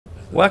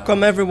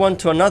Welcome everyone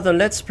to another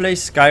Let's Play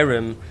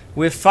Skyrim.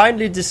 We've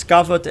finally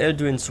discovered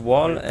Elduin's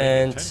Wall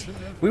and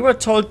we were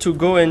told to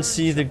go and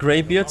see the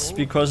Greybeards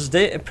because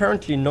they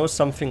apparently know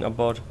something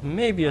about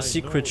maybe a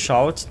secret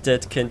shout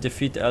that can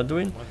defeat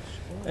Elduin.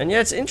 And yeah,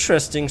 it's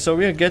interesting, so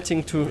we are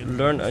getting to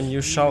learn a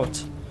new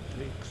shout.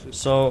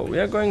 So we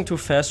are going to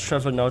fast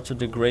travel now to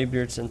the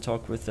Greybeards and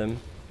talk with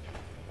them.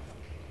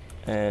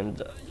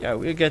 And yeah,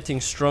 we're getting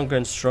stronger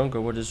and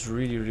stronger, what is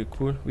really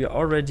cool. We are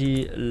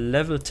already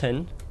level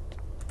 10.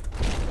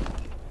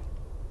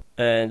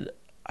 And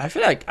I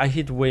feel like I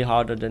hit way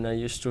harder than I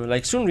used to.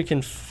 Like soon we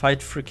can fight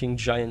freaking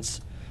giants.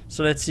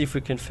 So let's see if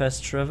we can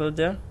fast travel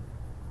there.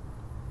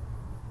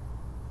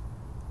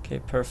 Okay,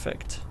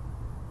 perfect.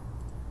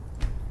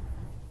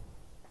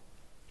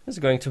 It's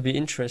going to be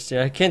interesting.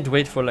 I can't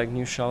wait for like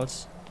new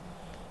shouts.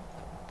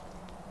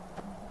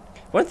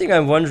 One thing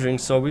I'm wondering,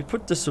 so we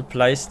put the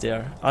supplies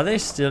there. Are they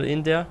still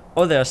in there?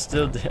 Oh, they are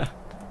still there.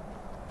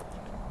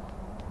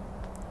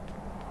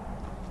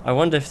 I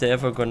wonder if they're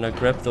ever gonna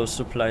grab those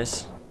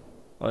supplies.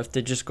 Or if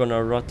they're just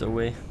gonna rot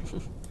away.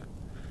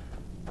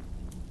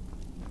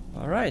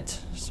 Alright,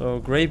 so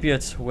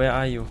Greybeards, where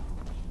are you?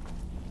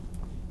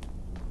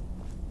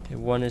 Okay,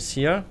 one is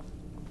here.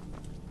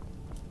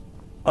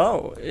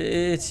 Oh,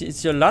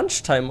 it's your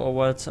lunchtime or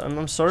what?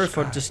 I'm sorry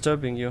for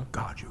disturbing you.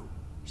 Guard you.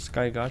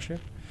 Sky guard you?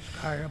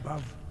 Sky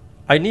above.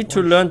 I need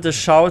to learn the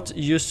shout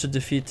used to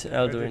defeat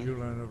Where did Elduin. you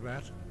learn of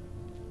that?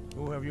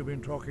 Who have you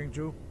been talking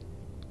to?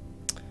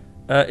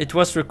 It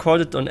was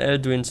recorded on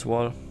Elduin's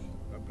Wall.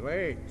 The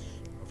Blades,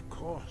 of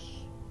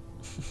course.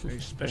 They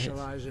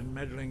specialize in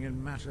meddling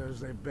in matters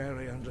they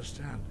barely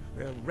understand.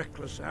 Their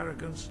reckless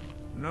arrogance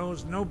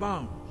knows no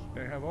bounds.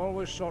 They have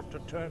always sought to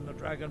turn the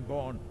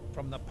Dragonborn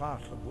from the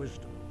path of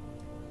wisdom.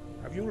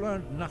 Have you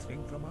learned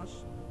nothing from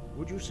us?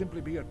 Would you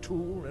simply be a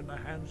tool in the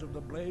hands of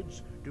the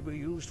Blades to be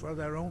used for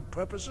their own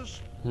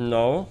purposes?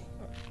 No.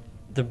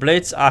 The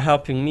Blades are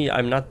helping me,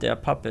 I'm not their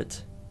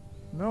puppet.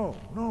 No,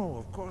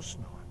 of course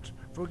not.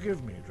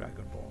 Forgive me,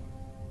 Dragonborn.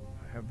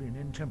 I have been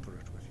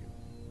intemperate with you.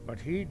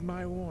 But heed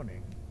my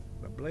warning.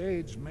 The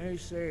Blades may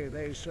say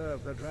they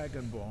serve the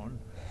Dragonborn,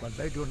 but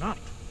they do not.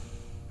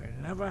 They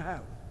never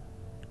have.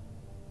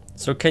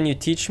 So can you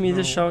teach me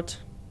the shout?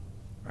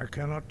 I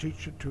cannot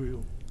teach it to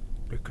you,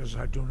 because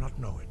I do not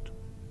know it.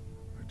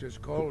 It is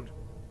called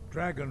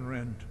Dragon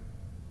Rend,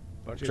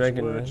 but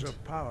its words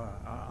of power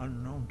are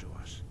unknown to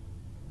us.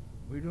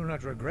 We do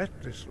not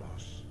regret this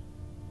loss.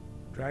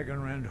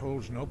 Dragon Rend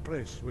holds no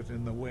place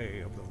within the way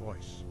of the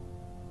voice.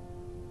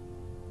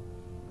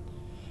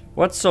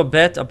 What's so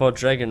bad about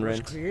Dragon Rend?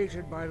 It was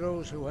created by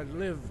those who had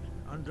lived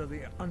under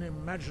the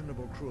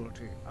unimaginable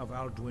cruelty of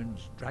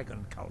Alduin's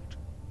dragon cult.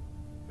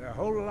 Their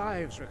whole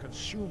lives were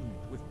consumed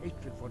with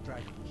hatred for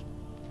dragons,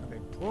 and they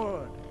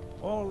poured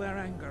all their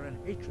anger and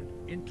hatred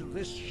into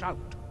this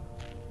shout.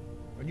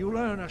 When you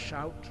learn a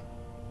shout,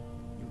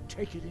 you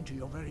take it into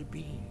your very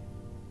being.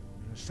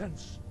 In a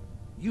sense,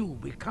 you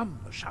become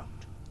the shout.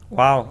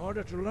 Wow. In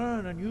order to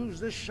learn and use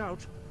this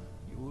shout,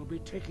 you will be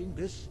taking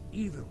this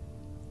evil.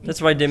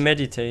 That's why they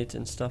meditate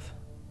and stuff.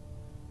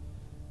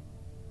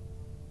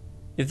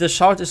 If the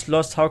shout is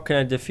lost, how can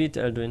I defeat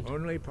Elduin?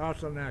 Only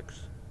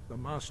Paarthurnax, the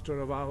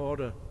master of our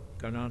order,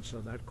 can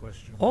answer that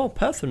question. Oh,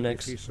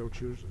 Paarthurnax. If he so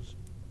chooses.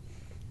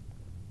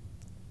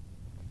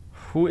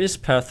 Who is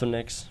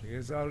Paarthurnax? He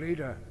is our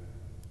leader.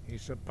 He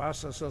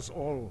surpasses us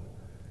all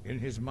in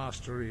his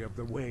mastery of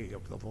the way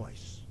of the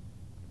voice.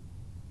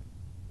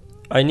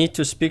 I need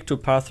to speak to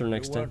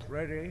Paarthurnax You then. weren't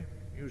ready.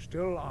 You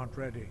still aren't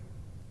ready.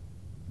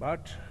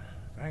 But,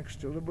 thanks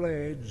to the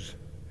Blades,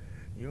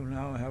 you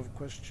now have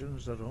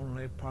questions that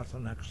only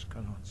Paarthurnax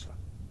can answer.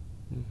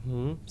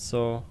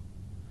 So...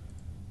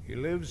 He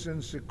lives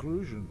in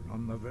seclusion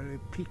on the very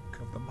peak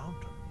of the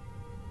mountain.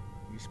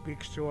 He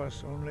speaks to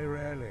us only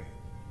rarely,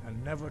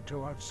 and never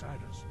to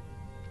outsiders.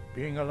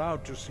 Being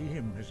allowed to see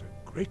him is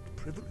a great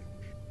privilege.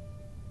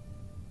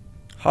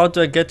 how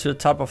do I get to the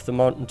top of the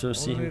mountain to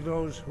see Only him?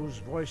 those whose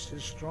voice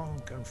is strong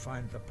can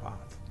find the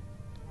path.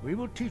 We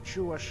will teach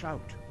you a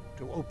shout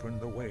to open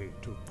the way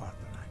to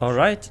Paarthurnax.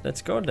 Alright,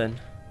 let's go then.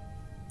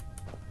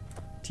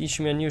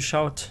 Teach me a new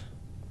shout.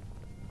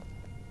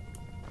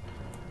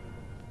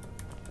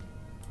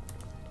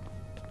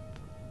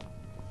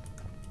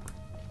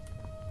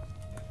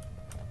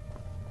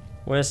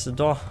 Where's the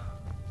door?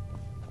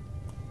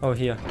 Oh,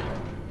 here.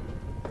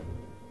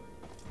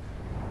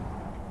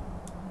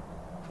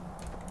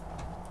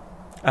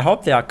 I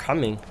hope they are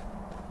coming.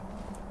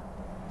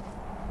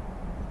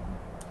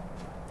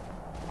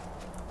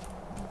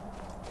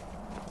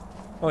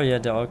 Oh yeah,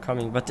 they're all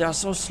coming, but they are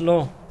so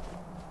slow.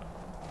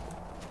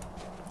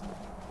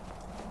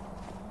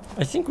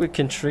 I think we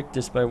can trick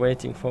this by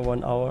waiting for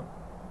 1 hour.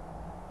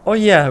 Oh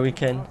yeah, we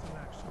can.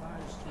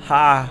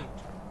 Ha!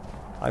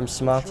 I'm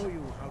smart. Show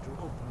you how to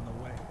open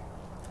the way.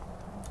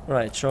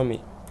 Right, show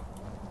me.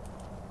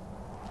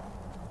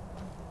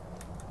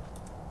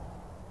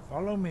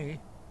 Follow me.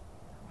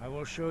 I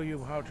will show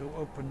you how to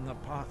open the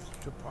path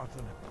to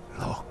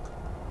Paarthurnax. Look.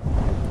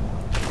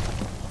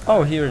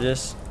 Oh, here it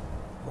is.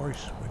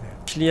 Voice within.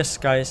 Clear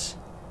skies.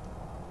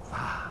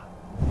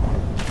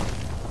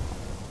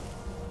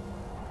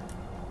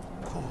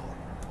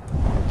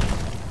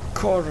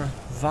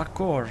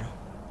 Vakor.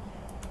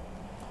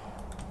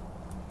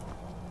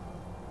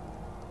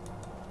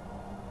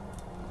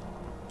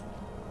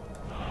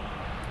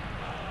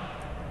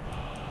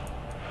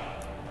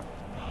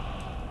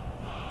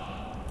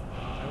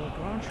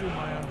 Grant you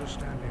my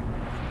understanding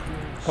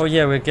of Oh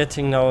yeah, we're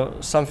getting now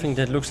something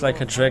that looks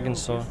like a dragon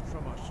sword.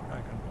 from us,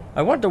 Dragon.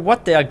 I wonder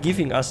what they are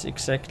giving us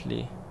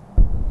exactly.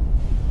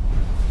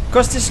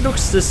 Because this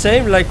looks the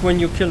same like when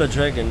you kill a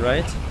dragon,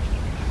 right?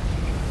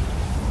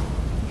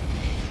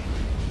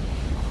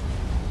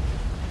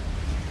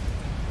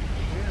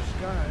 Clear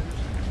skies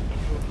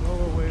will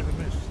blow away the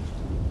mist,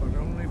 but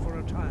only for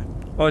a time.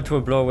 Oh, it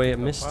will blow away a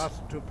The mist.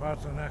 path to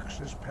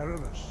Paarthurnax is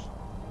perilous,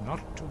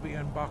 not to be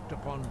embarked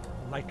upon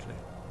lightly.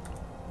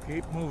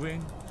 Keep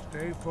moving,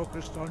 stay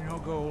focused on your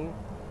goal,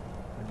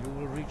 and you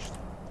will reach them.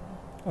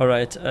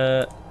 Alright,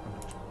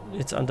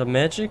 it's under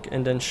magic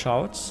and then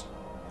shouts.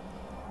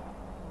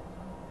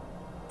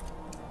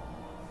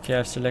 Okay,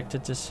 I've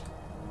selected this.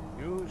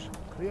 Use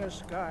clear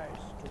skies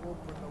to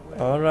open the way.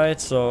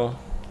 Alright, so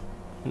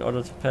in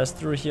order to pass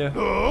through here.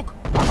 Look!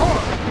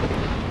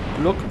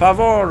 Look,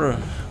 Pavor!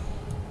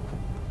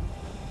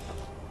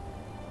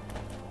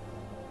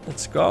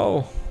 Let's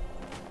go.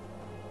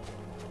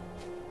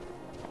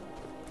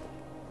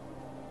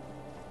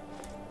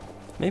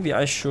 Maybe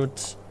I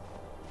should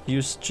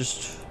use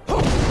just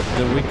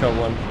the weaker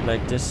one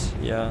like this.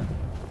 Yeah.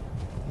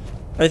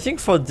 I think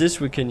for this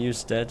we can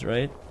use that,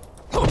 right?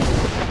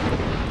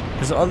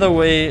 Because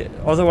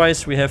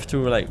otherwise we have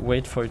to like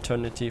wait for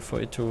eternity for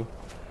it to,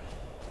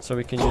 so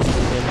we can use it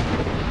again.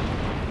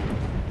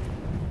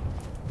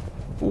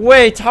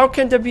 Wait, how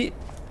can there be?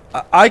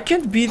 I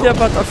can't be there,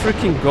 but a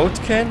freaking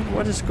goat can.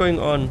 What is going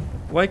on?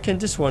 Why can't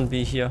this one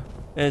be here?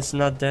 And it's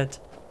not that.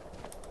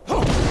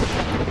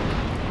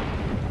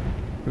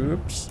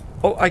 Oops.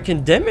 Oh, I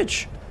can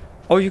damage.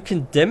 Oh, you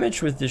can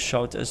damage with this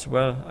shout as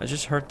well. I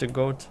just heard the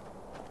goat.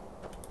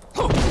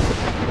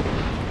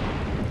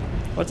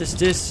 What is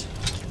this?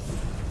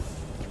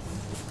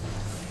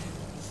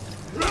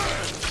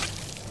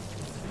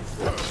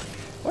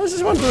 What is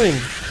this one doing?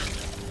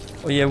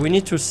 Oh yeah, we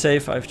need to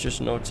save, I've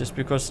just noticed,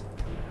 because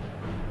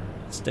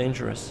it's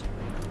dangerous.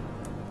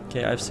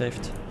 Okay, I've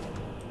saved.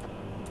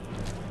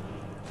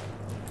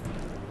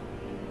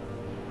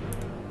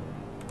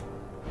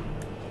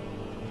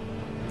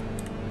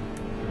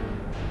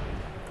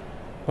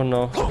 Oh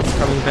no, it's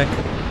coming back.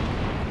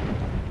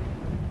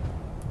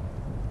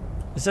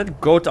 Is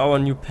that goat our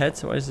new pet?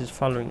 Why is it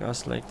following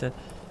us like that?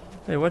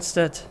 Hey, what's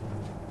that?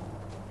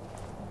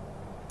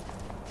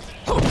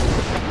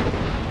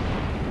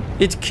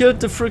 It killed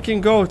the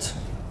freaking goat.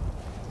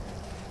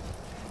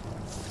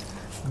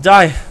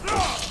 Die.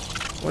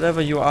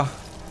 Whatever you are.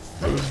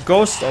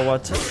 Ghost or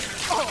what?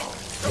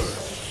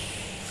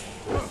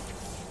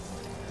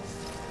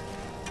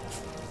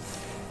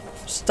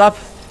 Stop.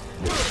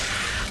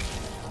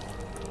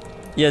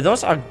 Yeah,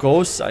 those are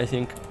ghosts, I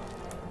think.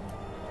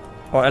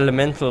 Or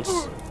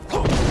elementals.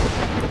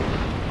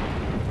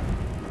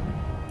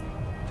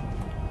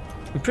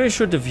 I'm pretty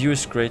sure the view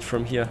is great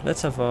from here.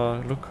 Let's have a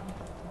look.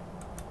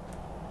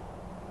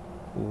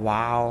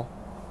 Wow.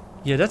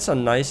 Yeah, that's a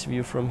nice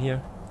view from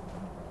here.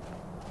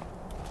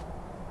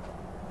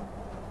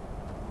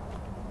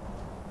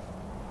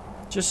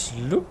 Just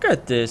look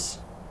at this.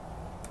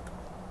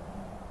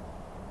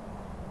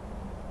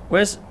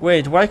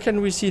 Wait, why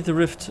can't we see the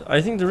rift?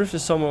 I think the rift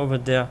is somewhere over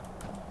there.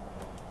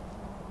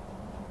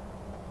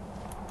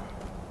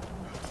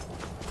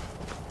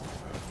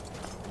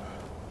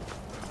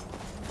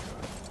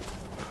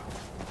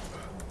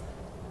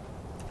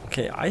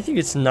 Okay, I think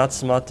it's not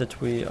smart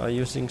that we are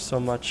using so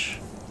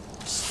much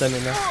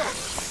stamina.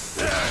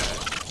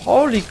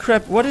 Holy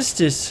crap, what is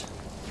this?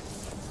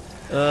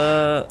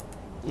 No,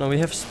 we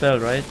have spell,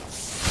 right?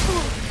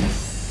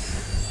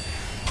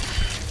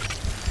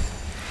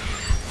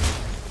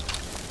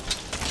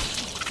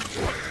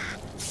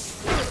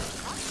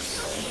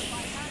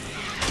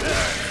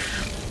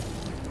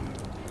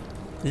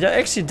 Did I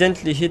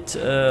accidentally hit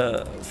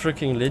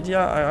freaking Lydia?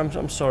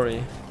 I'm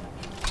sorry.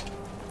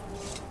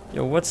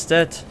 Yo, what's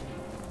that?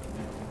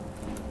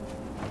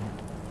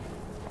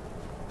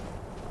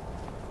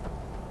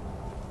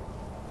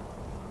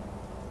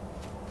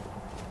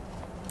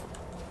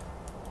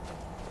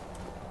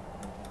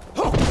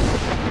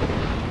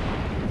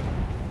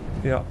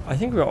 Yeah, I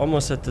think we're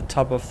almost at the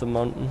top of the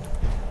mountain.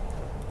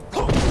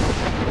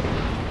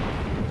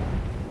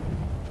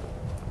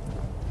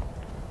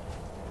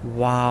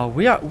 Wow,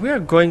 we are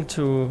going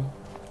to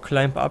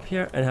climb up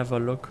here and have a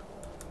look.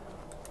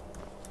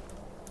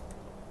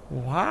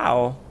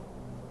 Wow.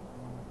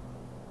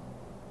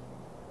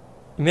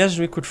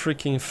 Imagine we could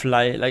freaking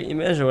fly, like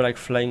imagine like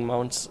flying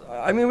mounts.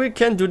 I mean, we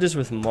can do this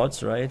with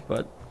mods, right?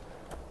 But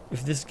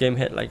if this game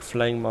had like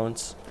flying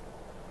mounts,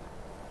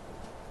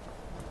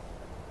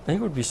 I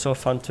think it would be so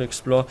fun to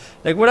explore.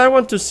 Like what I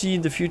want to see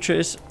in the future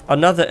is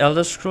another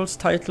Elder Scrolls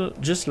title,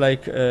 just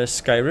like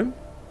Skyrim.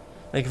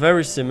 Like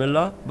very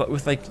similar, but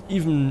with like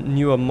even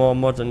newer, more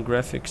modern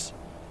graphics.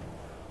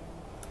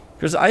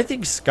 Because I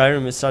think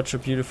Skyrim is such a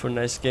beautiful,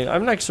 nice game.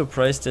 I'm like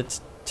surprised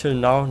that till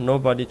now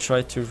nobody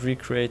tried to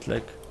recreate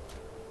like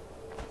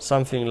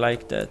something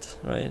like that,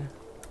 right?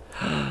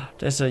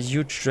 There's a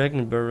huge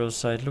dragon burial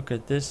site. Look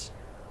at this.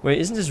 Wait,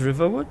 isn't this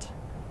Riverwood?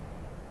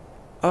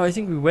 Oh, I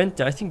think we went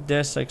there. I think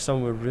there's like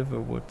somewhere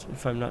Riverwood,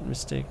 if I'm not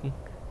mistaken.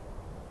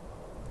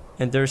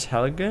 And there's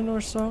Helgen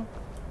or so?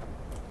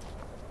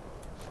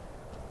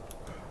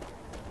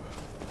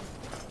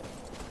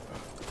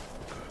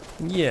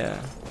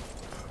 Yeah.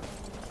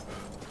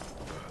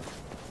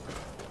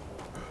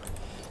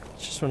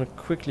 Just want to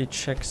quickly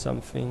check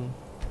something.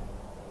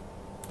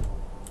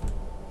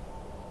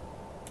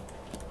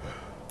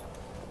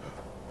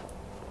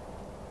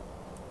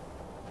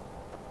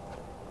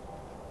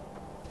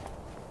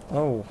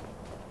 Oh.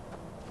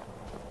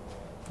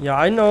 Yeah,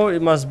 I know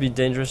it must be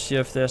dangerous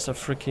here if there's a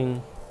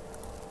freaking...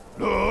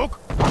 Look!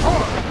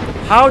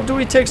 How do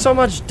we take so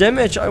much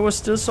damage? I was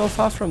still so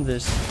far from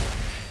this.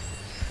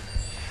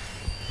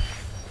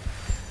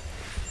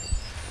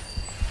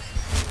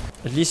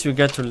 At least we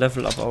get to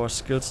level up our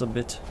skills a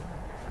bit.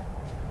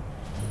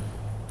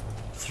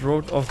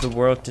 Throat of the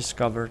world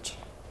discovered.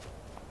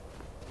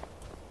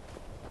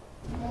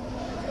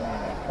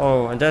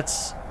 Oh, and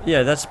that's...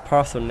 yeah, that's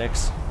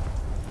Paarthurnax.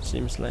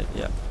 Seems like,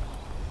 yeah.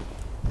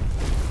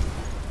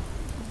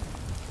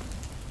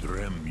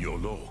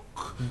 Dremjolok!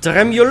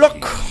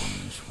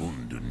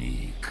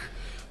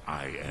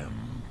 I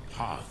am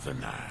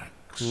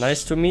Paarthurnax.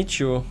 Nice to meet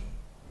you.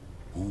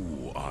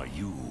 Who are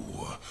you?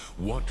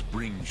 What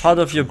brings Part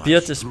you of your to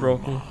beard my is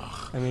broken.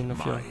 Strumach, I mean,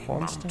 of your my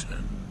horns.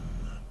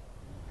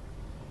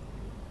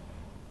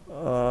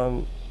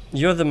 mountain?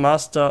 You're the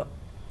master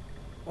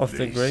of the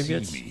They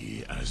Greybeards. see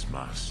me as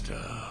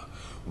master,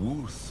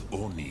 Wuth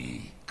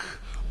Onik,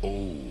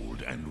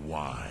 old and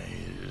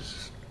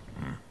wise.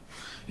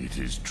 It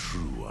is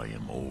true I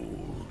am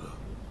old.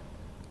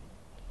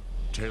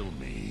 Tell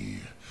me,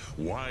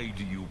 why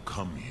do you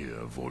come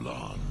here,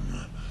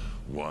 Volan?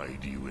 Why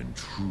do you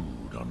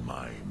intrude on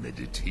my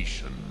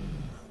meditation?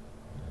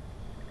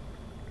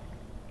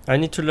 I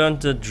need to learn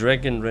the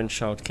dragon wrench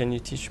shout. Can you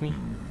teach me?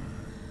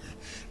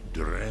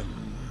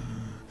 Drem,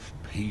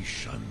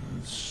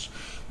 patience.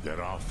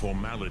 There are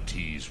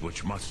formalities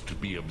which must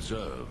be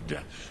observed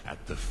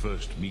at the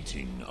first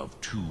meeting of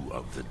two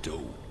of the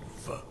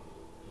Dove.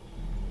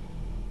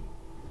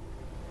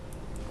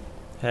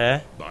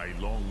 Huh? By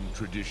long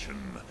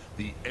tradition,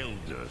 the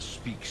Elder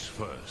speaks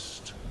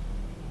first.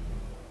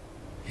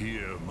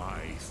 Hear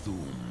my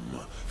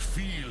Thum.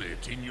 Feel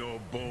it in your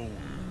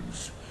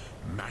bones.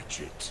 Match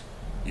it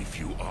if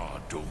you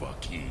are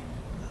Dovahkiin.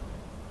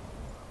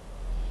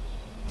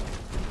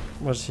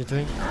 What's he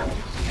doing?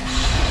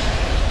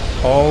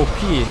 OP.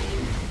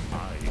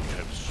 I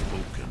have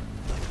spoken.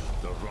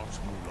 The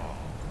Rotmular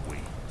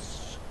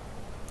waits.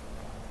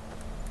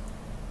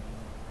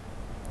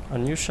 A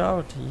new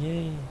shout.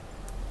 Yay.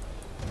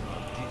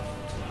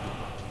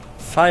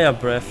 Fire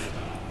breath.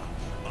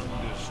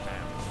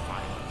 Understand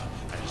fire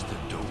as the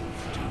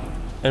Dove do.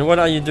 And what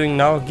are you doing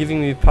now?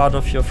 Giving me part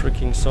of your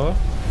freaking soul?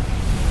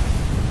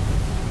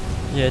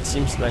 Yeah, it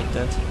seems like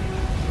that.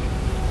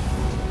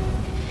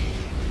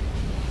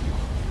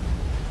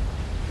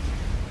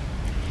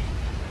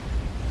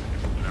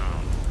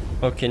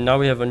 Okay, now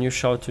we have a new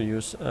shout to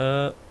use.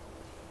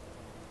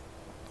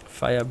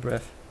 Fire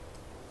breath.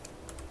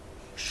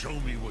 Show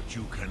me what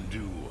you can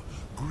do.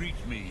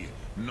 Greet me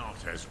not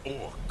as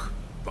Orc,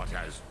 but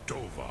as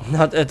Dova.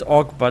 Not at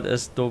Orc, but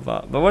as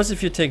Dova. But what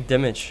if you take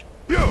damage?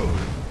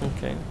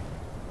 Okay.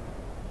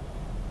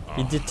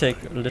 He did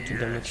take a little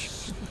damage.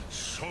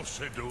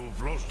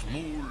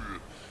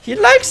 He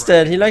likes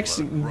that. He likes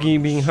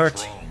being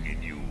hurt.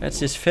 That's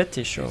his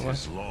fetish, or what? It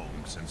is long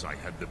since I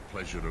had the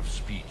pleasure of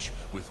speech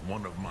with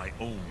one of my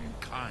own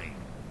kind.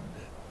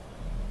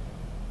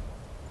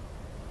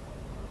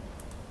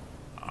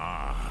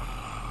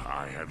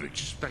 I have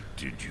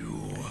expected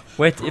you.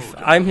 Wait, if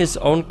I'm his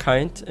own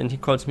kind and he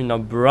calls me now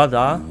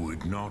brother, You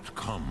would not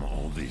come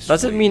all this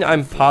does it way mean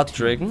I'm for part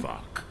dragon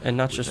Tivak and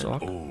not with just an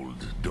Orc?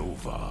 old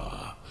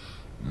Dova.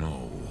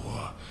 No.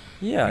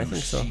 Yeah, I You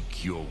think so.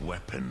 seek your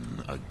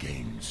weapon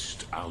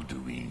against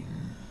Alduin.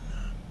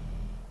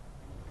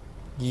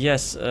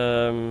 Yes,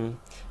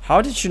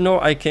 how did you know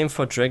I came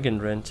for Dragon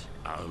Rent?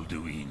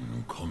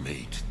 Alduin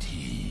Comet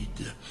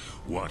Teed.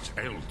 What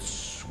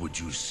else would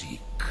you seek?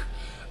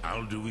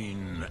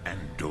 Alduin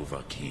and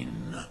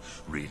Dovahkiin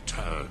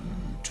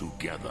return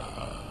together.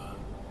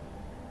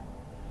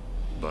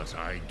 But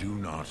I do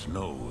not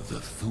know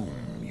the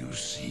Thum you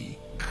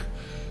seek.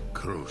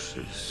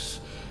 Crosis.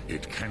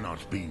 It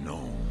cannot be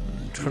known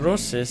to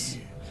Crosis?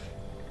 me.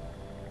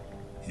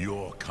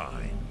 Your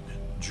kind,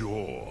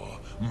 Jor,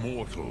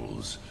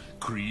 mortals,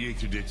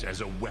 created it as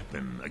a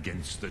weapon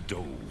against the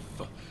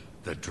Dove,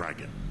 the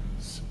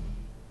dragons.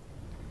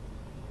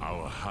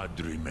 Our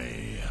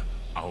Hadrime,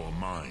 our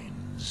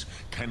minds,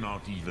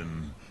 cannot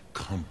even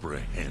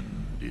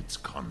comprehend its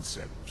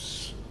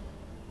concepts.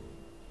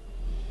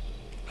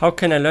 How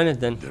can I learn it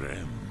then?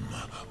 Drem,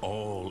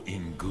 all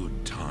in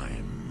good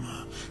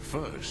time.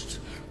 First,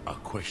 a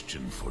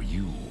question for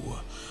you.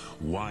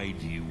 Why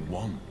do you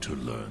want to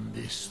learn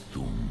this,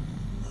 Thum?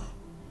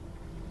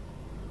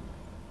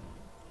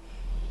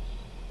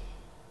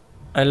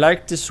 I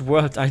like this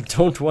world. I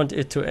don't want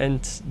it to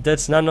end.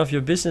 That's none of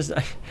your business.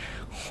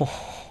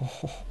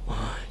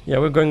 Yeah,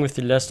 we're going with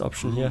the last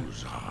option here.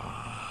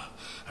 I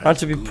want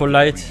to be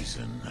polite.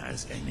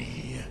 As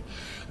any.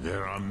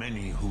 There are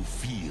many who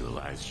feel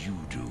as you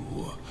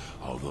do,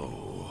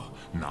 although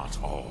not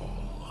all.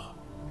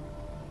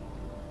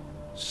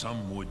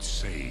 Some would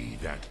say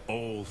that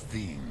all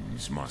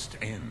things must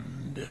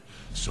end,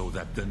 so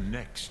that the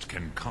next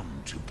can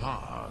come to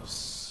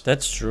pass.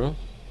 That's true.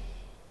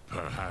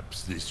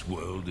 Perhaps this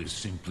world is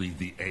simply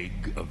the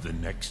egg of the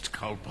next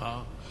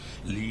Kalpa?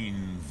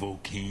 Lean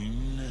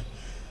Vokeen?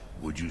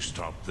 Would you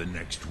stop the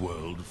next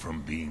world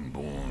from being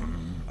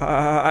born?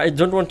 I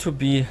don't want to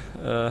be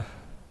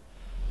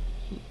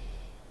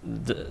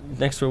the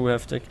next world will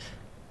have to.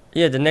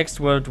 Yeah, the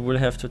next world will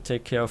have to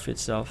take care of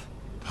itself.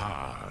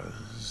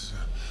 Paz,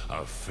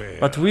 a fair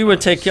but we will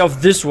take care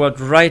of this world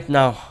right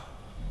now.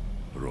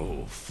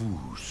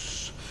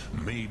 Rofus,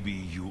 maybe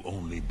you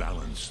only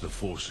balance the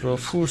forces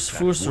Rofus, that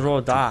Fus, work to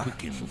Roda.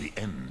 quicken the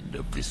end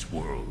of this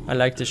world. I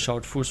like to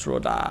shout Fus,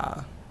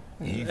 Roda.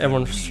 Even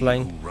Everyone's we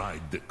flying. who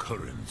ride the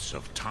currents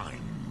of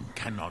time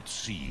cannot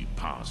see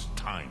past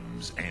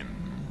time's end.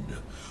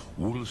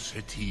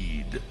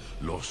 Wulsetid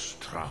los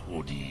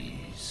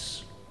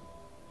trahodis.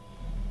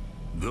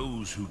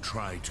 Those who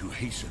try to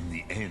hasten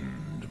the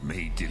end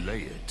may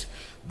delay it.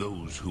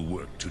 Those who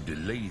work to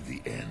delay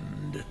the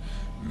end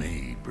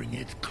may bring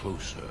it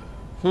closer.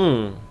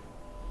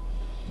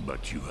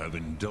 But you have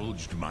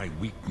indulged my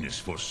weakness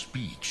for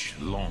speech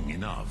long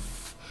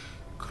enough.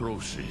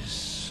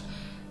 Croesus,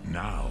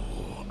 now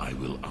I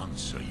will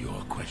answer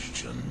your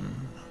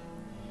question.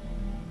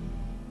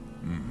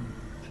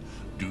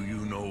 Do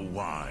you know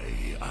why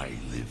I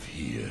live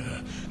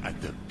here,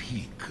 at the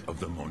peak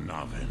of the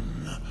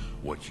Monavin,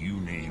 what you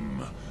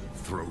name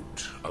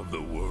throat of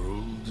the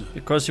world?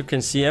 Because you can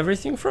see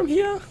everything from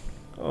here?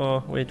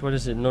 Oh, wait, what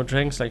is it? No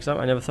dragons like some?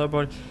 I never thought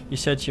about it. You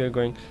said you're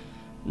going...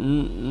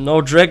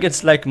 no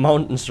dragons like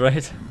mountains,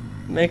 right?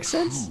 Makes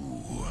sense?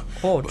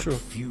 Oh, but true.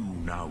 Few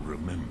now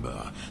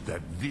remember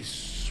that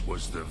this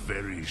was the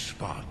very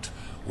spot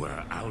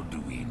where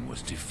Alduin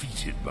was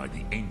defeated by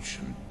the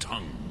ancient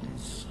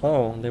tongues.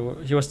 Oh,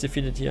 he was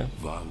defeated here.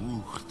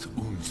 Varucht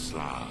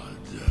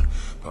Unslad.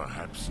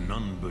 Perhaps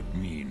none but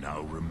me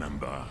now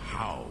remember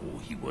how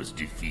he was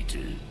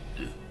defeated.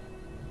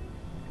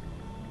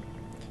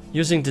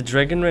 Using the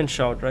dragon wrench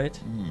shout, right?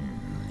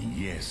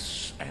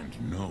 Yes and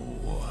no.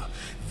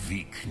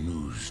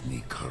 Viknus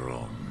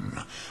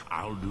Nikaron.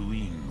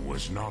 Alduin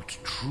was not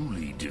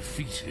truly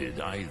defeated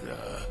either.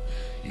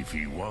 If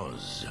he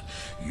was,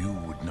 you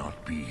would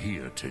not be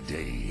here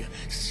today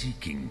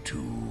seeking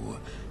to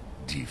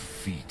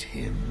defeat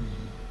him.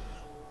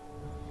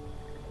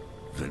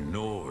 The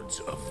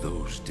Nords of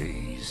those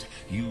days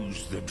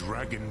used the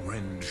Dragon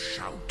Rend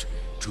shout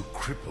to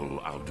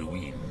cripple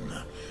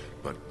Alduin,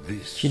 but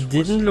this He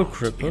didn't was look not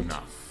crippled.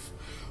 enough.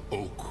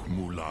 Ok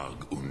Mulag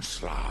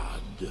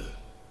Unslad.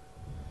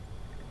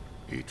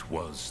 It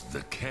was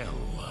the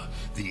Kell,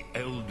 the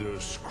Elder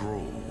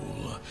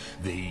Scroll.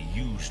 They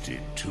used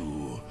it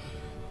to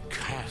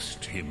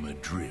cast him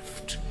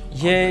adrift.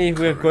 Yay,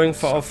 we're going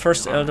for our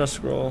first Elder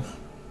Scroll.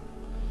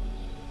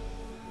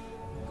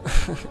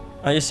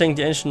 Are you saying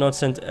the Ancient Nords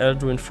sent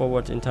Elduin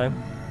forward in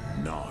time?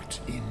 Not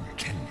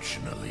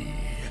intentionally.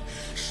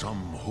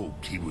 Some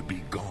hoped he would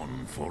be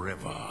gone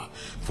forever,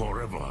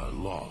 forever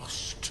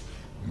lost.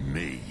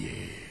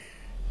 Meye.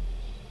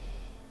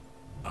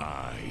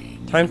 I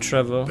Time knew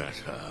travel.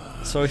 better.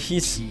 So he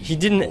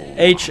didn't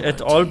age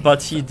at all,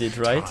 but he did,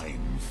 right?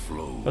 Time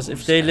flows Because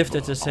if they lived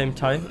at the same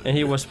time and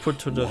he was put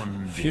to the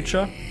One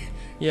future, day,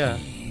 yeah.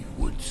 he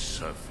would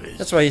surface.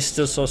 That's why he's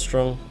still so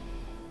strong.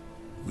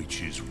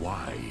 Which is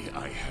why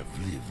I have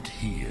lived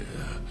here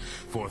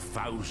for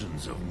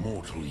thousands of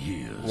mortal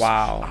years.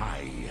 Wow.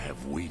 I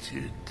have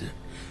waited.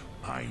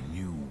 I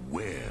knew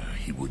where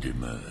he would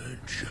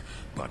emerge,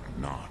 but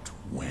not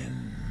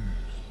when.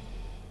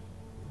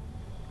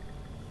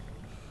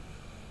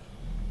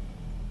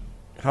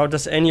 How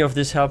does any of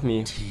this help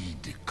me?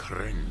 Tid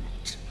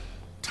Krent.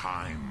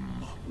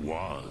 Time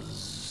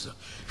was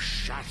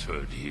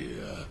shattered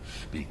here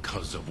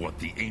because of what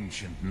the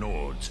ancient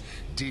Nords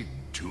did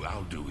to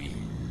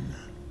Alduin.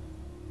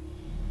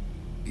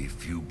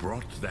 If you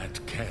brought that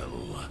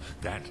Kell,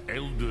 that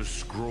Elder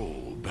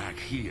Scroll back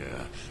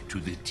here to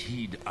the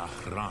Tid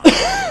Ahran,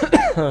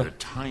 the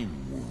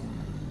Time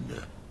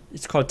Wound,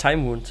 It's called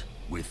Time Wound.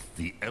 with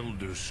the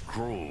Elder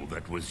Scroll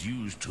that was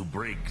used to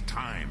break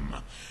time,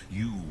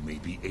 you may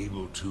be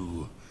able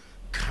to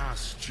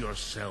cast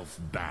yourself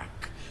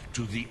back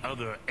to the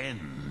other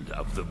end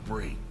of the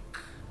break.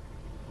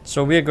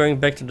 So we're going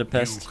back to the You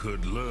past.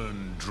 could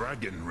learn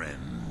Dragon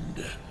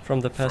Rend From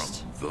the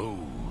past. from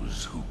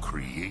those who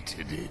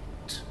created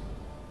it.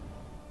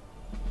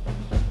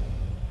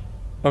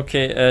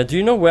 Okay, do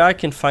you know where I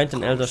can find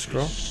an Elder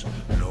Scroll?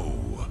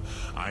 No,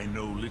 I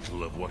know little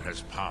little of what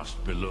has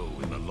passed below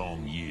in the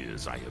long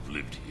years I have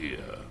lived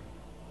here.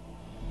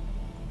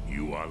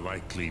 You are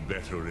likely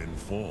better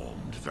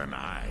informed than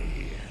I.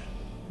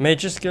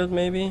 Mage's Guild,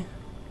 maybe?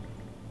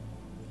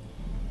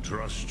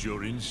 Trust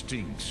your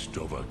instincts,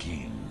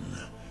 Dovahkiin.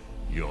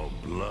 Your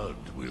blood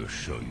will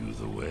show you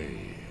the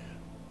way.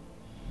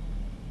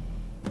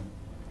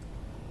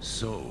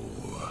 So,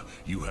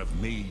 you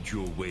have made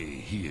your way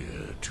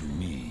here to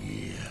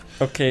me.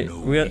 Okay, No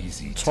we are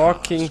easy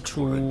talking task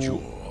for a to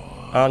Jor,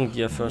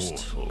 Arngeir first,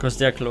 mortal, because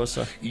they're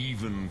closer.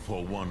 even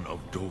for one of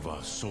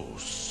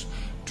Dovahsos,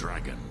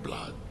 dragon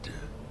blood.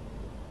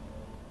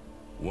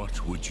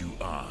 What would you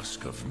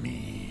ask of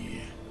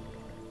me?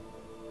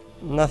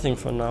 Nothing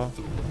for now.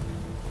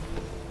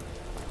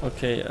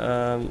 Okay,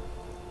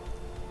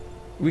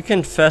 we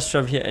can fast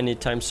travel here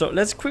anytime. So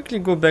let's quickly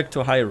go back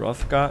to High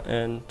Hrothgar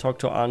and talk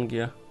to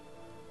Arngeir.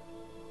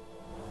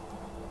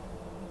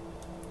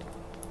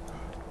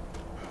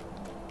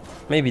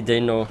 Maybe they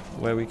know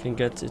where we can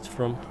get it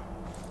from.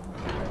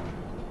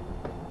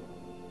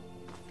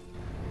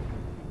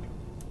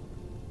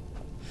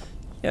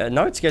 Yeah,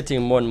 now it's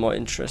getting more and more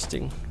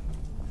interesting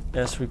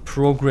as we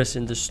progress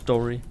in the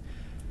story.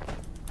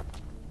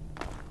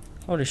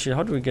 Holy shit,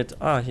 how do we get...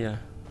 Ah, here.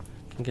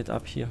 Can get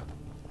up here.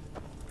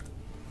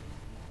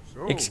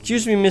 So,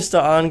 Excuse me,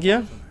 Mr.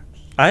 Arngeir.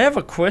 I have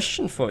a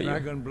question for you.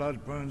 dragon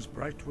blood burns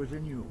bright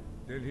within you.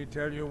 Did he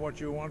tell you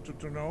what you wanted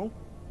to know?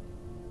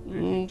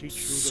 Did he teach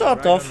you the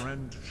Sort of. dragon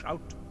rend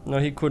shout? No,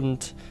 he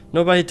couldn't.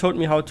 Nobody told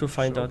me how to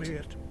find So out. be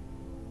it.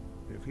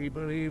 If he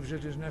believes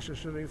it is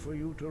necessary for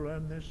you to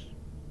learn this,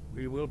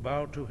 we will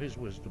bow to his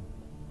wisdom.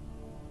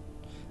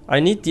 I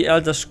need the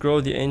Elder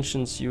Scroll the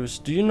ancients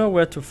used. Do you know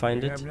where to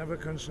find We it? have never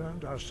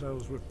concerned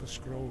ourselves with the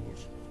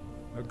scrolls.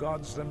 The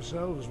gods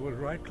themselves would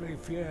rightly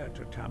fear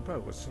to tamper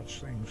with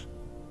such things.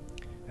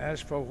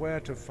 As for where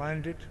to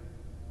find it,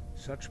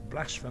 such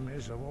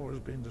blasphemies have always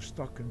been the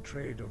stock and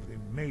trade of the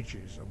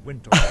mages of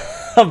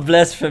Winterhold. A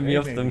blasphemy They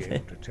of may them. be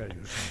able to tell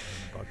you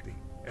something about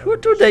the Who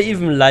do they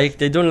even like?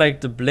 They don't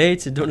like the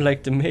blades, they don't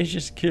like the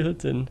Mages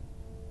Guild, and...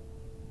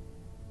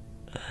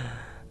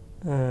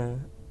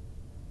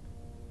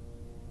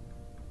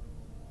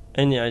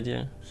 Any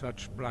idea?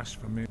 such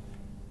blasphemy?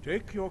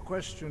 Take your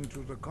question to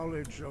the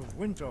College of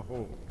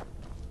Winterhold.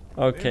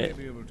 They Okay. may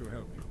be able to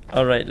help you.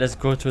 Alright, let's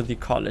go to the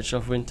College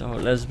of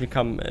Winterhold. Let's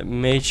become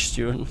mage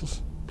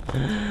students.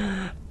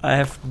 I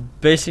have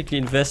basically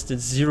invested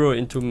 0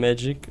 into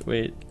magic.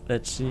 Wait,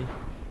 let's see.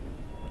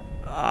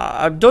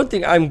 I don't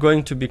think I'm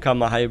going to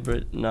become a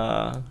hybrid.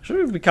 Nah. Should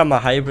we become a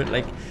hybrid?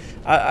 Like,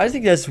 I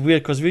think that's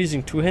weird because we're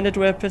using two-handed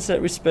weapons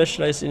that we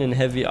specialize in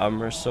heavy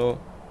armor, so...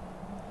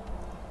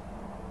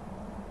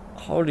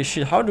 Holy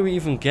shit, how do we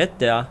even get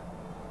there?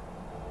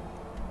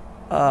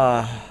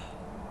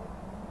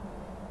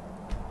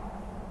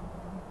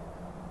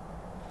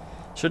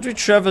 Should we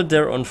travel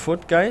there on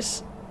foot,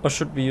 guys? Or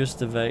should we use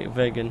the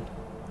wagon?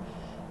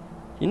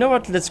 You know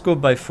what? Let's go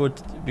by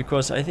foot,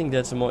 because I think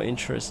that's more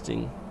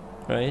interesting,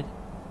 right?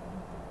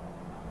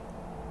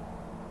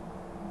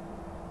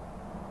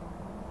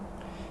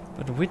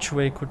 But which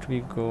way could we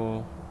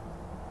go?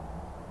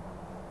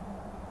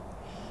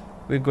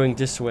 We're going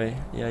this way.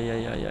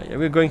 Yeah.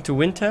 We're going to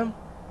Windhelm.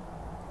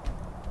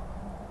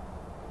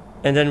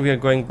 And then we are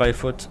going by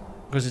foot,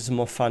 because it's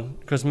more fun.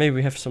 Because maybe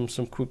we have some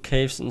cool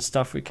caves and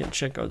stuff we can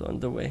check out on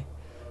the way.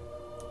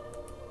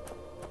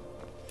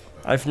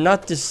 I've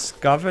not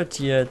discovered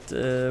yet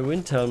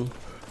Windhelm.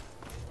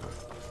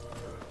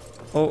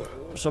 Oh,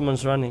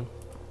 someone's running.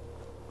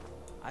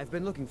 I've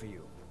been looking for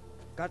you.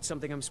 Got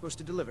something I'm supposed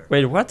to deliver.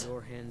 Wait, what?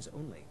 Your hands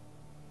only.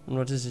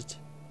 What is it?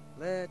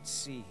 Let's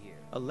see here.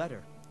 A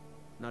letter.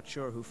 Not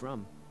sure who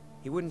from.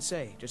 He wouldn't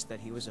say, just that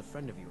he was a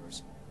friend of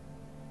yours.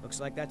 Looks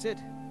like that's it.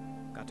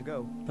 Got to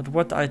go. But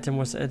what item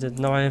was added?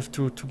 Now I have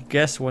to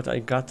guess what I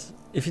got.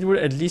 If it would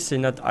at least say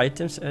not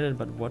items added,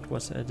 but what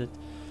was added.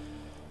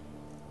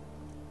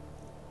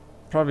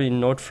 Probably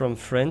note from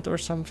friend or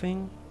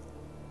something.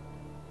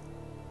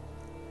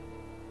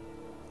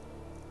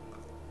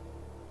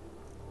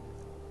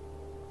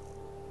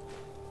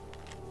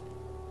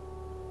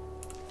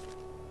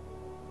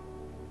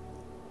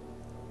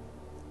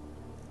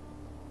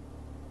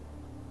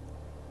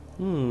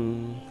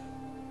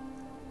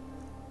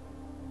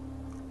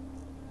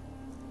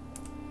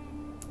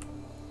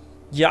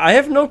 Yeah, I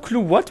have no clue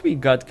what we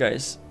got,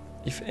 guys.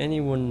 If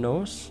anyone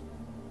knows.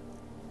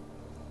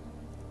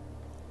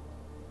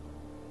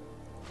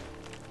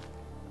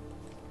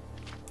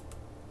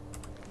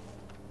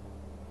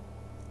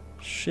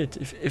 Shit,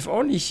 if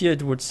only here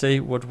it would say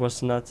what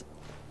was not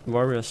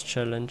Warriors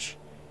Challenge.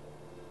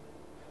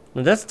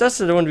 No, that's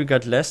the one we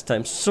got last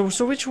time. So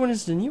which one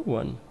is the new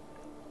one?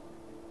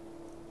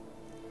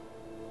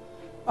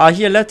 Ah,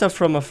 here, letter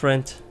from a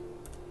friend.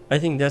 I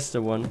think that's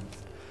the one.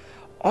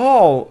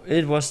 Oh,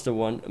 it was the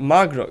one.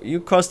 Magro,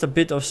 you caused a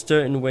bit of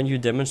stir in when you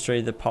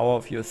demonstrated the power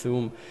of your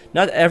Thuum.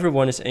 Not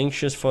everyone is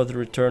anxious for the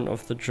return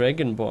of the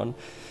Dragonborn.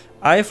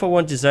 I for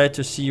one desire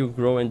to see you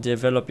grow and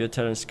develop your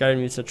talent. Skyrim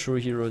needs a true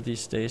hero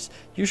these days.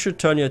 You should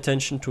turn your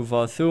attention to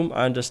Paarthurnax.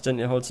 I understand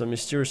it holds a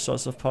mysterious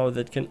source of power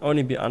that can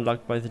only be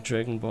unlocked by the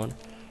Dragonborn.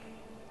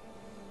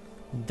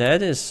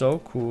 That is so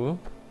cool.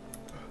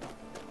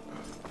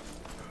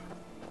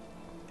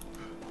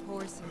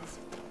 Horses.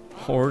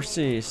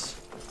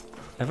 Horses.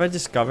 Have I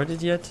discovered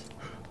it yet?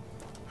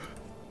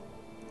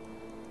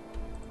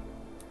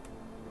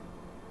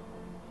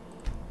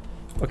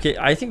 Okay,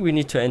 I think we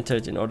need to enter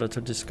it in order to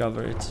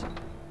discover it.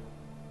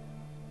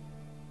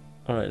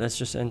 Alright, let's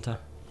just enter.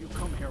 You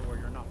come here where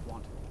you're not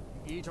wanted.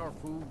 You eat our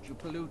food, you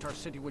pollute our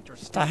city with your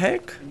The stuff,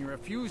 heck? and you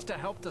refuse to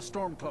help the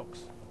Stormcloaks.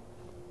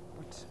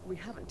 But we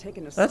haven't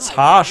taken a That's side.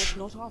 harsh. It's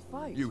not our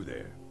fight. You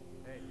there.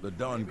 The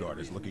Dawn Guard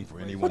is looking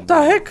for anyone What the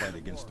willing to heck? fight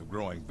against the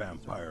growing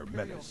vampire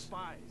menace.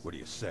 What do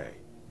you say?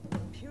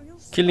 Imperial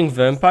Killing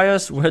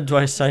vampires? Where do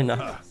I sign up?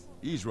 Ah,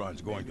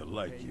 Ezron's going to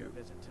like you.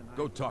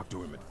 Go talk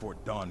to him at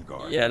Fort Dawn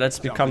Guard. Yeah, let's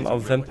Tell become him a he's real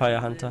with vampire you.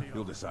 hunter.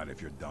 He'll decide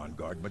if you're Dawn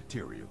Guard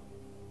material.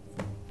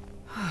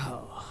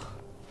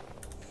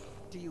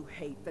 Do you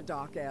hate the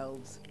Dark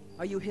Elves?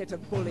 Are you here to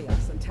bully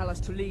us and tell us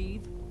to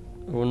leave?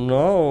 Oh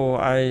no,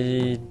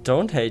 I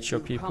don't hate your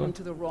You've people. come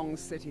to the wrong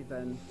city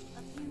then.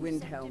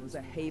 Windhelm's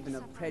a haven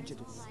of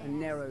prejudice and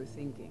narrow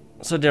thinking.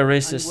 So they're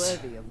racist.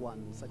 Unworthy of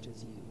one such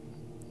as you.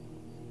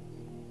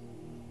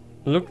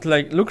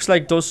 Looks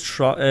like those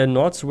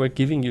Nords were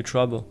giving you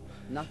trouble.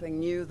 Nothing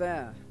new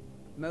there.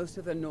 Most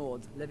of the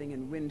Nords living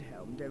in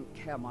Windhelm don't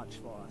care much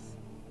for us.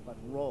 But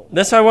Rolf,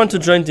 That's why I want to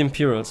join the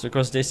Imperials,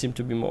 because they seem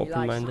to be more he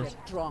likes to open-minded.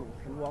 get drunk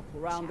and walk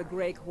around the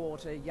Grey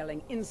Quarter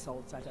yelling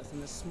insults at us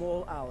in the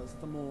small hours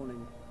of the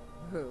morning.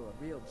 Oh, a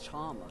real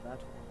charmer, that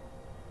one.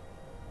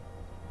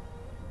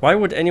 Why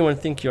would anyone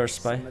think you're a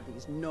spy? Some of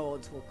these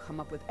Nords will come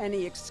up with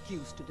any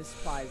excuse to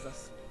despise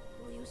us.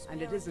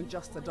 And it isn't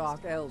just the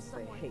Dark Elves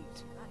they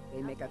hate.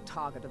 They make a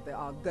target of the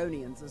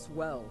Argonians as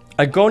well.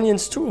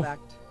 Argonians In too.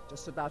 fact,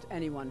 just about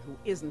anyone who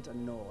isn't a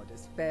Nord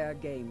is fair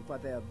game for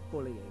their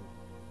bullying.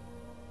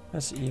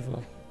 That's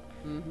evil.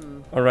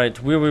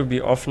 Alright, we will be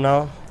off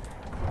now.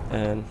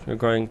 And we're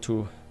going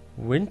to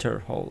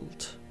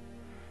Winterhold.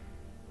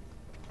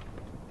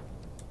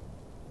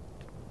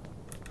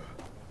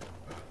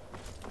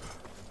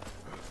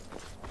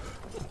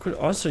 We could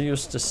also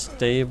use the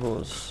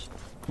stables.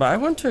 But I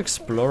want to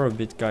explore a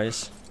bit,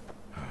 guys.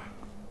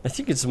 I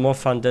think it's more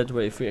fun that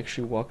way if we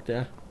actually walk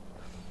there.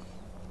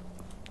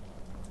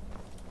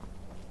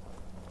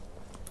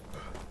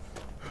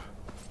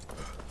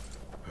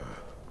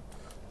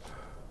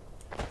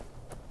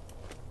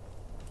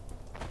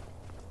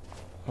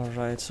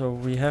 Alright, so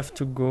we have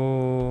to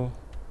go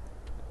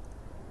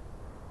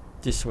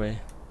this way.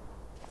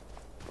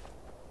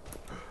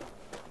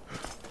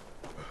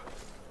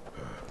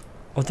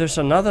 Oh, there's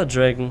another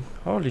dragon.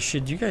 Holy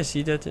shit, you guys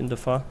see that in the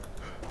far?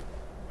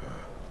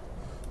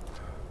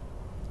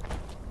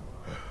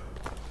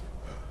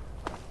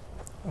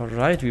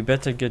 Alright, we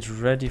better get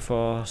ready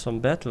for some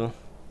battle.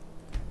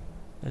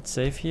 Let's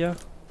save here.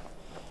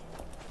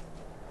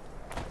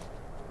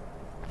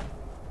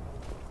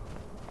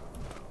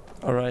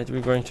 Alright,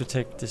 we're going to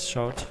take this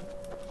shot.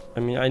 I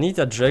mean, I need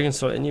a dragon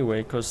sword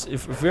anyway, because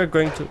if we are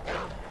going to...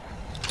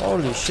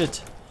 Holy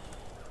shit.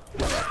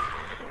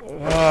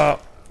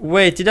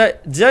 Wait, did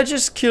I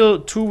just kill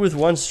two with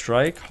one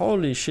strike?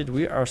 Holy shit,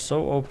 we are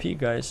so OP,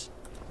 guys.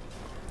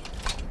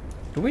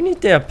 Do we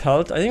need their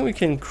pelt? I think we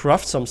can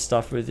craft some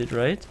stuff with it,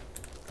 right?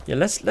 Yeah,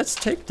 let's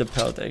take the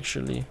pelt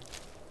actually.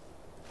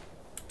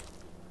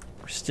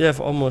 We still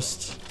have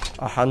almost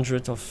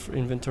 100 of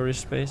inventory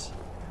space.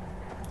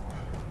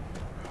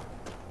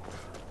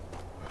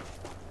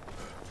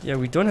 Yeah,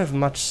 we don't have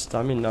much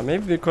stamina.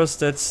 Maybe because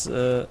that's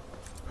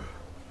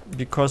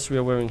because we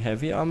are wearing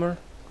heavy armor,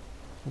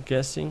 I'm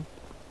guessing.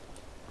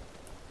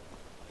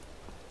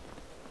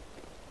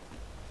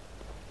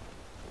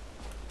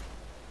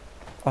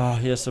 Ah,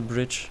 here's a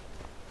bridge.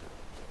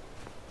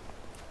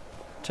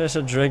 There's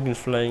a dragon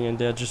flying and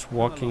they're just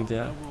walking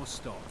there. No more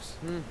stops.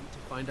 To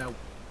find out.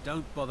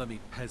 Don't bother me,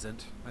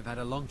 peasant. I've had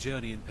a long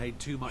journey and paid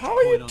too much How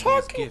are you coin on these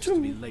talking gifts to to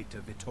me? be late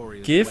to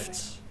Vittoria's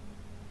Gifts?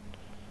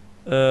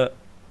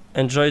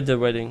 Enjoy the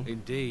wedding. wedding.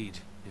 Indeed,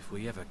 if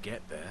we ever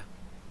get there.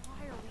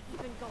 Why are we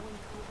even going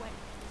to a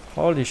wedding?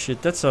 Holy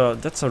shit, that's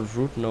a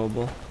rude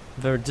noble.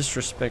 Very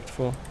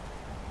disrespectful.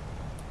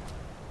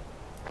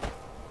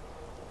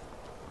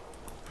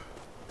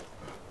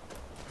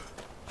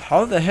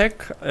 How the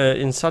heck,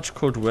 in such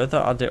cold weather,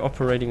 are they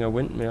operating a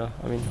windmill?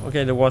 I mean,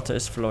 okay, the water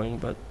is flowing,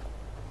 but...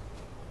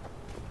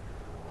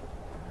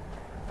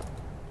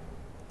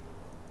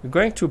 We're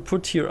going to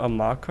put here a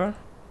marker.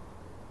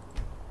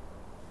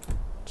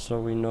 So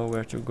we know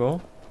where to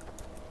go.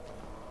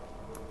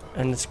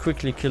 And let's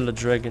quickly kill the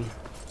dragon.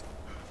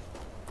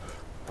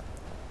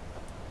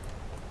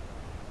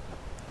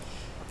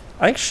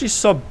 I actually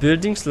saw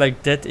buildings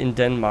like that in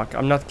Denmark.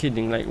 I'm not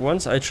kidding. Like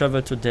once I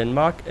traveled to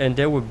Denmark and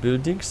there were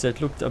buildings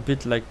that looked a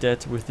bit like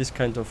that with this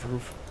kind of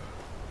roof.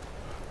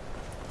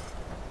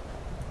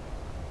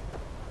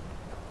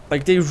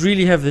 Like they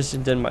really have this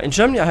in Denmark. In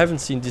Germany I haven't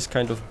seen this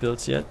kind of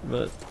builds yet,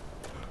 but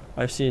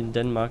I've seen it in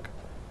Denmark.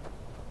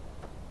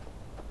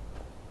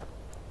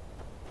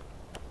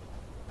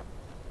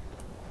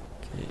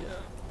 Okay.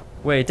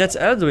 Wait, that's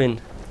Alduin.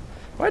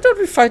 Why don't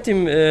we fight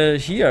him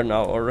here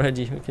now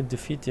already? We can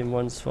defeat him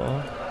once for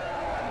all.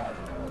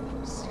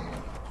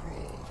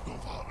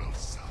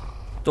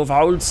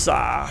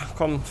 Dovalsa,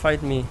 come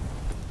fight me.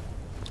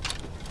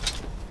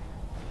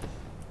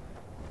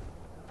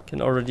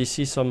 Can already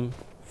see some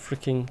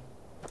freaking.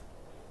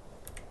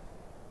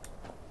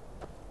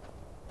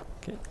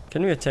 Okay,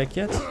 can we attack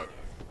yet?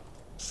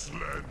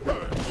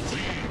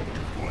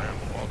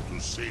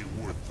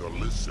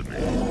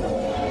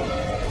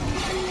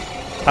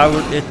 I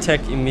will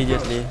attack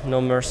immediately, no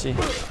mercy.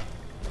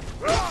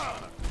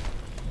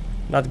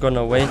 Not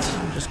gonna wait,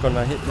 just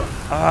gonna hit.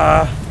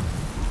 Ah!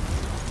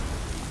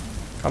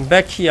 Come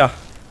back here.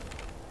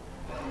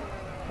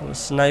 I will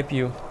snipe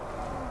you.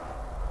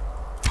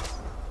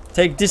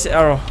 Take this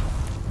arrow.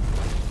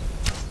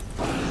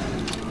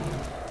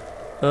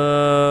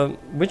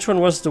 Which one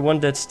was the one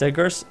that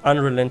staggers?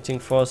 Unrelenting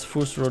Force,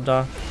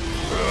 Fusroda.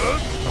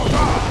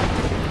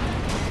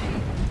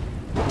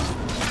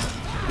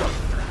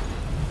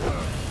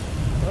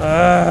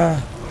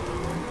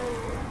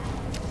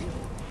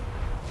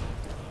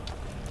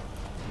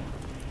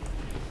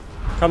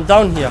 Come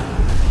down here.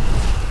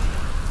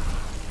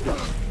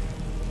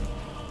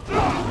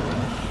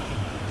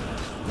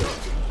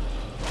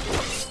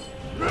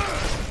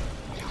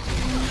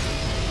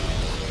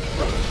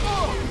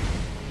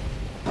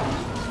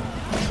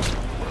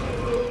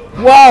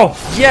 Wow!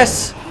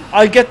 Yes!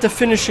 I'll get the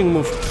finishing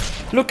move.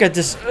 Look at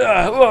this.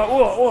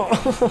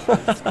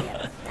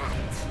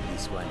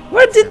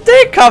 Where did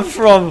they come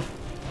from?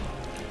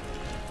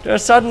 They're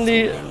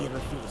suddenly.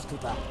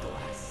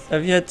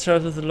 Have you had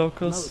trouble with the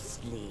locals?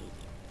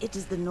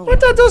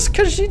 What are those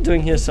Kashi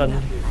doing here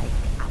suddenly?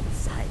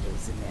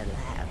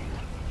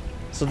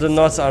 So the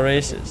Nords are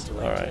racist.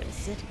 Alright.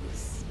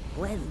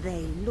 When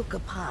they look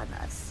upon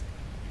us,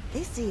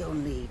 they see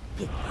only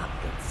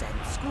pickpockets and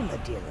schooner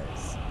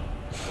dealers.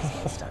 It's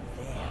most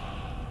unfair.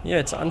 Yeah,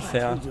 it's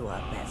unfair. But we do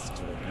our best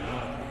to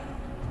ignore them.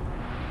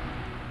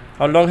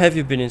 How long have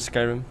you been in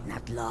Skyrim?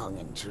 Not long,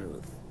 in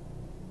truth.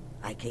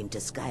 I came to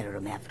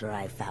Skyrim after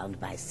I found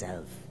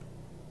myself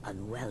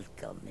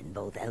unwelcome in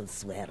both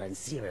Elsewhere and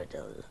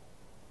Cyrodiil.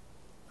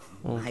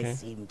 Okay. I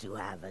seem to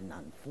have an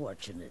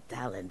unfortunate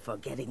talent for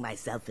getting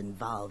myself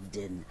involved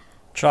in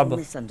Trouble.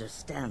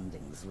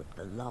 misunderstandings with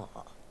the law.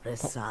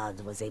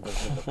 Resad was able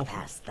to look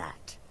past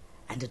that,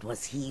 and it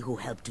was he who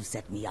helped to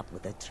set me up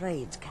with a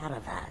trade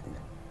caravan.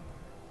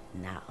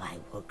 Now I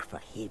work for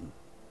him.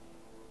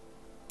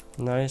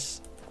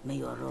 Nice. May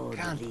your road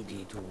lead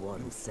you to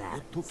warm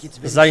sands.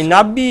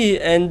 Zainabi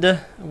and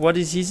what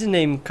is his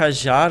name?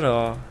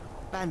 Kajara.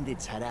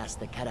 Bandits harassed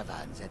the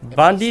caravans at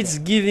Bandits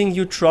giving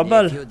you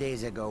trouble. A few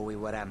days ago we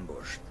were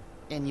ambushed.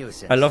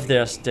 I love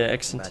their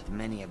accent. But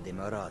many of the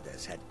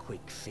marauders had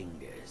quick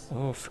fingers.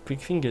 Oh, quick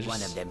fingers.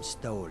 One of them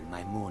stole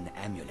my moon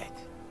amulet,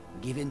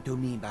 given to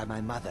me by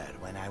my mother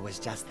when I was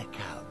just a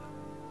cub.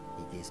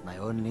 It is my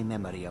only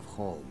memory of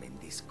home in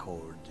this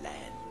cold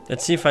land.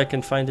 Let's see if I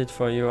can find it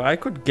for you. I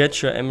could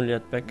get your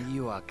amulet back.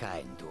 You are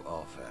kind to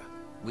offer.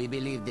 We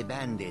believe the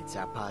bandits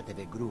are part of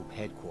a group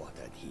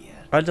headquartered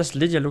here. Why does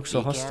Lydia look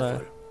so Be hostile?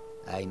 careful.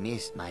 I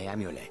missed my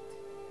amulet,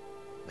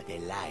 but a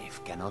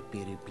life cannot be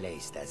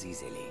replaced as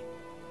easily.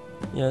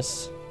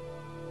 Yes.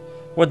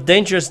 What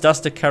dangers does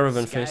the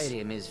caravan face?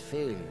 Skyrim is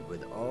filled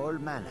with all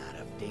manner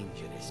of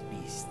dangerous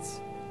beasts.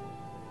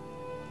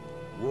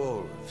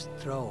 Wolves,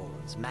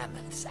 trolls,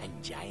 mammoths,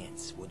 and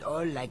giants would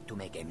all like to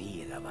make a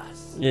meal of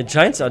us. Yeah,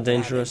 giants are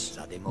dangerous.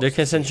 They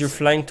can send you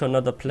flying to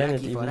another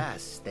planet Lucky even. for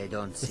us, they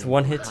don't With seem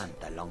one to hit. hunt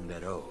along the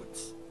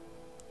roads.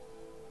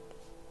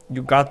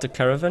 You got the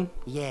caravan?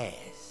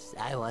 Yes,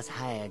 I was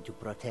hired to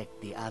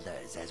protect the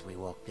others as we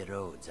walk the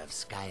roads of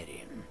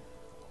Skyrim.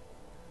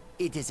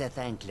 It is a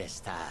thankless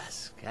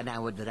task, and I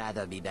would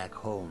rather be back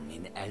home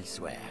in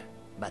Elsewhere,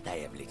 but I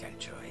have little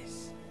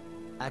choice.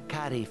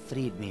 Akari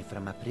freed me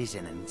from a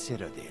prison in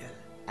Cyrodiil,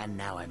 and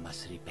now I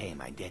must repay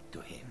my debt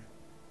to him.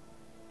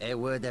 A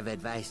word of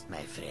advice,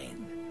 my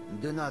friend.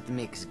 Do not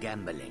mix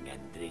gambling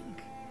and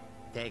drink.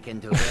 Taken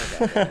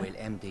together, they will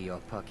empty your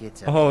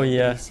pockets of Oh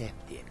yeah,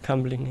 deceptive.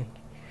 gambling in.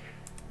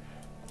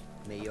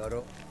 May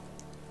your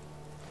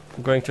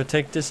I'm going to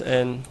take this,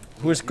 and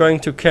who is going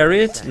to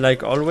carry it?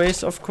 Like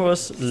always, of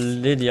course,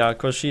 Lydia,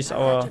 because she's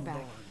our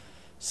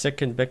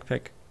second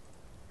backpack.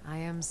 I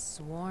am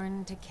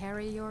sworn to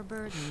carry your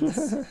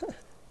burdens.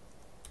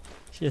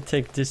 Here,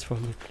 take this for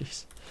me,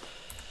 please.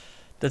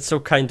 That's so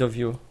kind of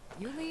you.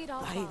 You lead,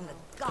 I'll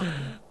follow.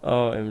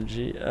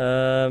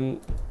 OMG.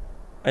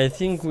 I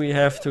think we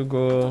have to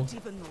go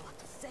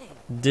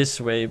this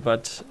way,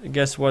 but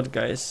guess what,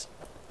 guys?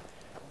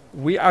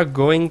 We are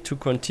going to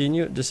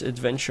continue this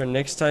adventure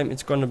next time.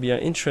 It's gonna be an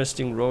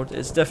interesting road.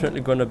 It's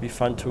definitely gonna be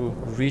fun to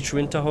reach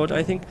Winterhold,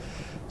 I think.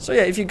 So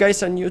yeah, if you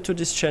guys are new to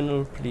this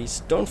channel,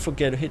 please don't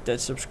forget to hit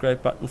that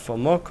subscribe button for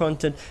more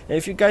content. And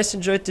if you guys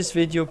enjoyed this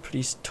video,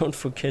 please don't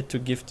forget to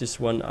give this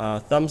one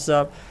a thumbs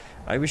up.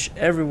 I wish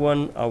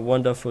everyone a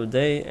wonderful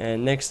day,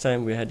 and next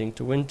time we're heading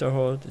to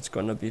Winterhold. It's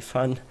gonna be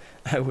fun.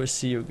 I will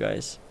see you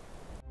guys.